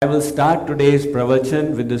will start today's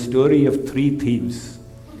pravachan with the story of three thieves.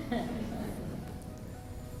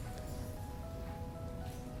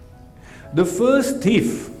 The first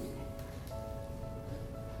thief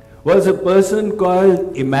was a person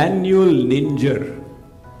called Emmanuel Ninger.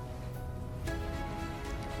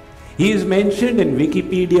 He is mentioned in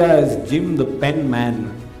Wikipedia as Jim the Pen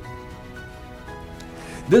Man.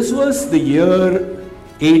 This was the year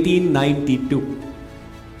 1892.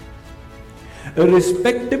 A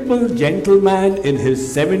respectable gentleman in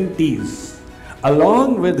his 70s,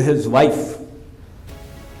 along with his wife,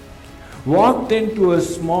 walked into a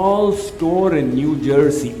small store in New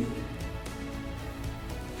Jersey.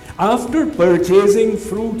 After purchasing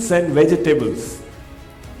fruits and vegetables,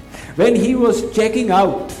 when he was checking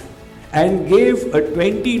out and gave a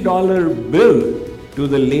 $20 bill to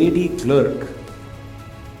the lady clerk,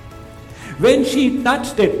 when she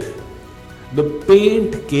touched it, the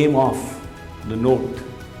paint came off the note.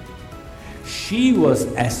 She was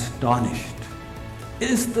astonished.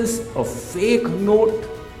 Is this a fake note?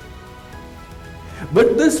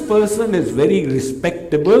 But this person is very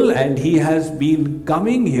respectable and he has been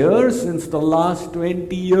coming here since the last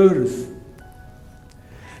 20 years.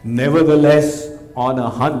 Nevertheless, on a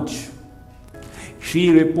hunch,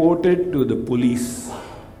 she reported to the police.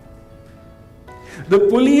 The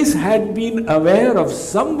police had been aware of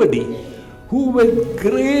somebody who, with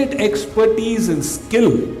great expertise and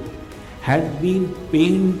skill, had been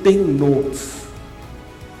painting notes.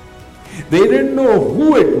 They didn't know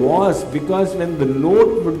who it was because when the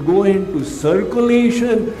note would go into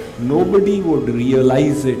circulation, nobody would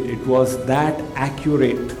realize it. It was that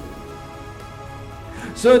accurate.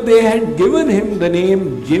 So they had given him the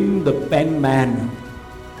name Jim the Pen Man.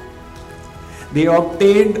 They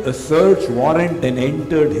obtained a search warrant and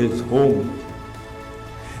entered his home.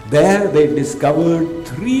 There they discovered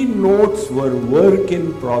 3 notes were work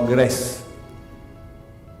in progress.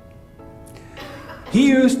 He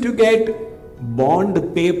used to get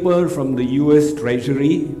bond paper from the US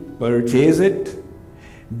Treasury, purchase it,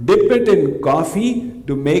 dip it in coffee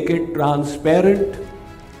to make it transparent,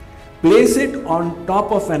 place it on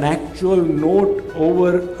top of an actual note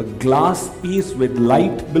over a glass piece with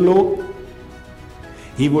light below.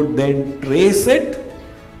 He would then trace it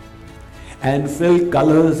and fill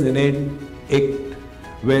colors in it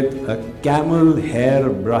with a camel hair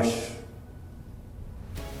brush.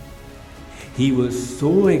 He was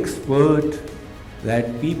so expert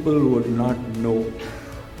that people would not know.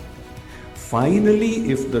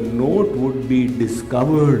 Finally, if the note would be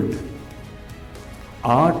discovered,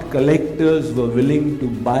 art collectors were willing to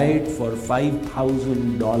buy it for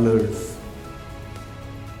 $5,000.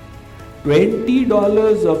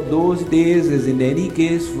 $20 of those days is in any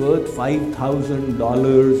case worth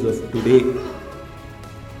 $5,000 of today.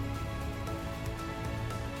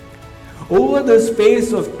 Over the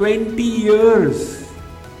space of 20 years,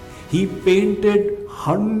 he painted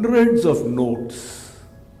hundreds of notes.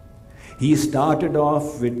 He started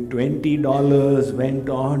off with $20, went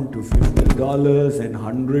on to $50 and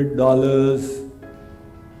 $100.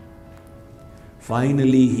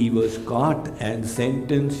 Finally, he was caught and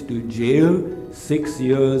sentenced to jail, 6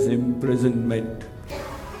 years imprisonment.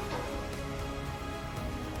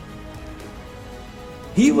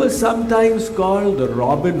 He was sometimes called the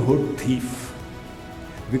Robin Hood thief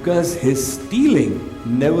because his stealing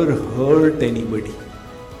never hurt anybody.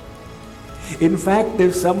 In fact,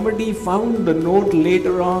 if somebody found the note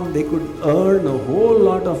later on, they could earn a whole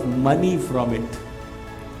lot of money from it.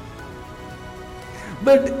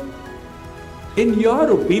 But in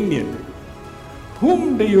your opinion,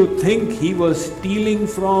 whom do you think he was stealing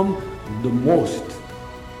from the most?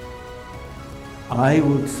 I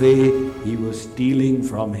would say he was stealing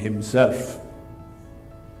from himself.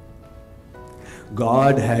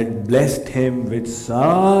 God had blessed him with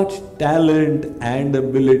such talent and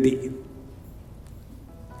ability.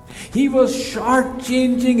 He was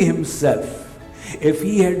shortchanging himself. If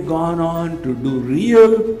he had gone on to do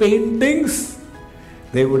real paintings,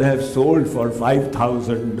 they would have sold for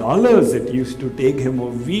 $5,000. It used to take him a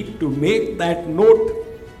week to make that note.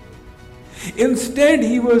 Instead,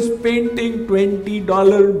 he was painting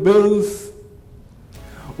 $20 bills.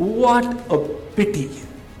 What a pity.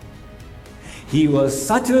 He was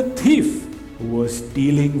such a thief who was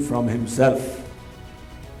stealing from himself.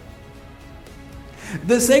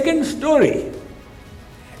 The second story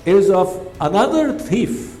is of another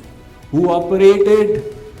thief who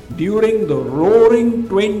operated during the roaring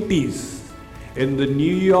 20s in the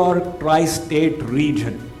New York tri-state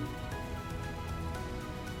region.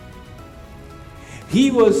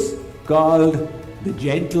 He was called the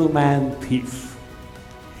gentleman thief.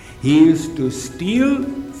 He used to steal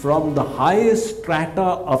from the highest strata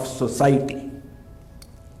of society.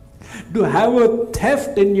 To have a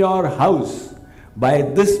theft in your house by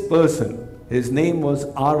this person, his name was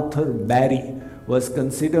Arthur Barry, was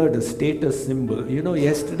considered a status symbol. You know,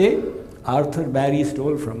 yesterday, Arthur Barry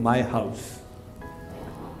stole from my house.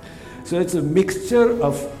 So it's a mixture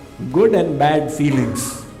of good and bad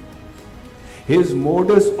feelings. His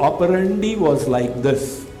modus operandi was like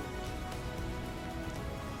this.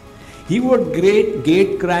 He would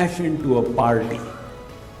gate crash into a party.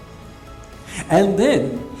 And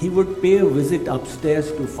then he would pay a visit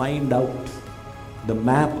upstairs to find out the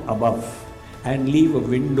map above and leave a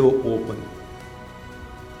window open.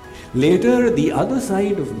 Later, the other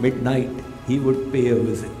side of midnight, he would pay a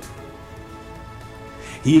visit.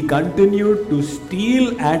 He continued to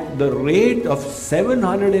steal at the rate of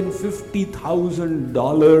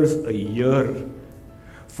 $750,000 a year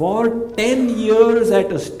for 10 years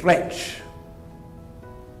at a stretch.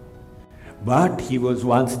 But he was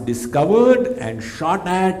once discovered and shot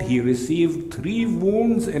at. He received 3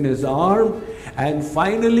 wounds in his arm, and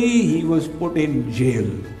finally he was put in jail.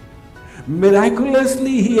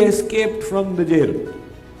 Miraculously, he escaped from the jail.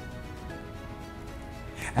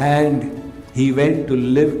 And he went to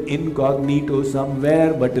live incognito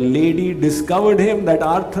somewhere, but a lady discovered him that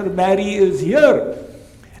Arthur Barry is here.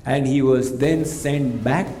 And he was then sent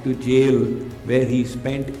back to jail, where he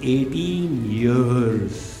spent 18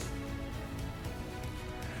 years.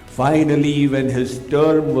 Finally, when his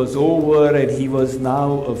term was over and he was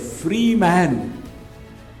now a free man,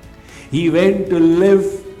 he went to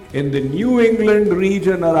live in the New England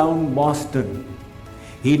region around Boston.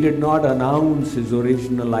 He did not announce his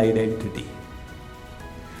original identity.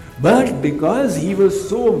 But because he was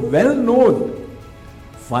so well known,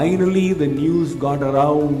 finally the news got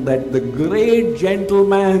around that the great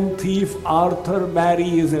gentleman thief Arthur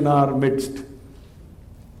Barry is in our midst.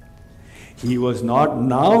 He was not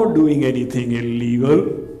now doing anything illegal.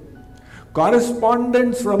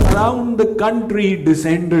 Correspondents from around the country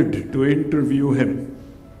descended to interview him.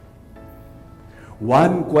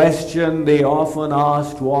 One question they often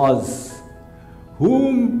asked was,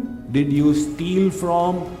 "Whom did you steal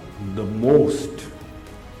from the most?"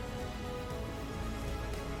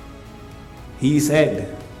 He said,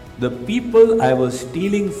 "The people I was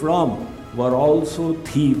stealing from were also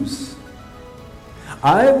thieves.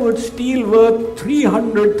 I would steal worth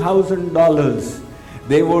 $300,000.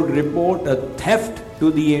 They would report a theft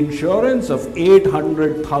to the insurance of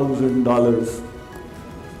 $800,000.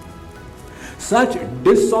 Such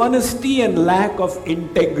dishonesty and lack of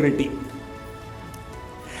integrity.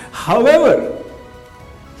 However,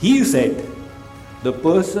 he said, the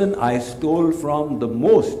person I stole from the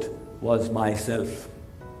most was myself.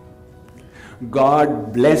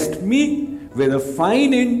 God blessed me with a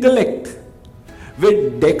fine intellect,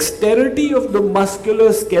 with dexterity of the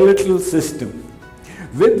musculoskeletal system,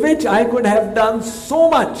 with which I could have done so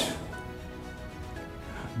much.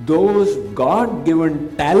 Those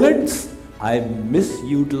God-given talents, I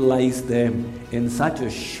misutilized them in such a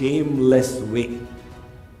shameless way."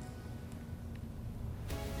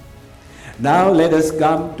 Now let us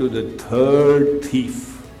come to the third thief.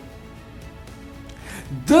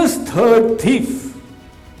 This third thief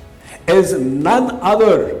is none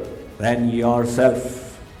other than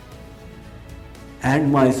yourself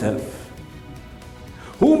and myself.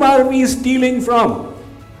 Whom are we stealing from?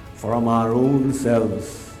 From our own selves.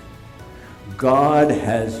 God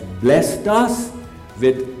has blessed us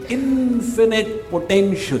with infinite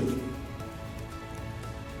potential.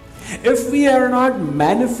 If we are not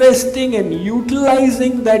manifesting and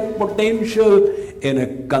utilizing that potential in a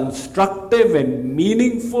constructive and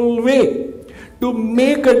meaningful way to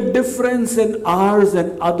make a difference in ours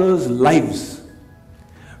and others' lives,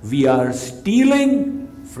 we are stealing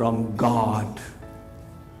from God.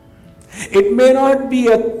 It may not be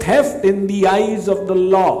a theft in the eyes of the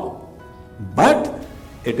law, but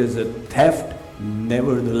it is a theft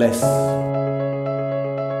nevertheless.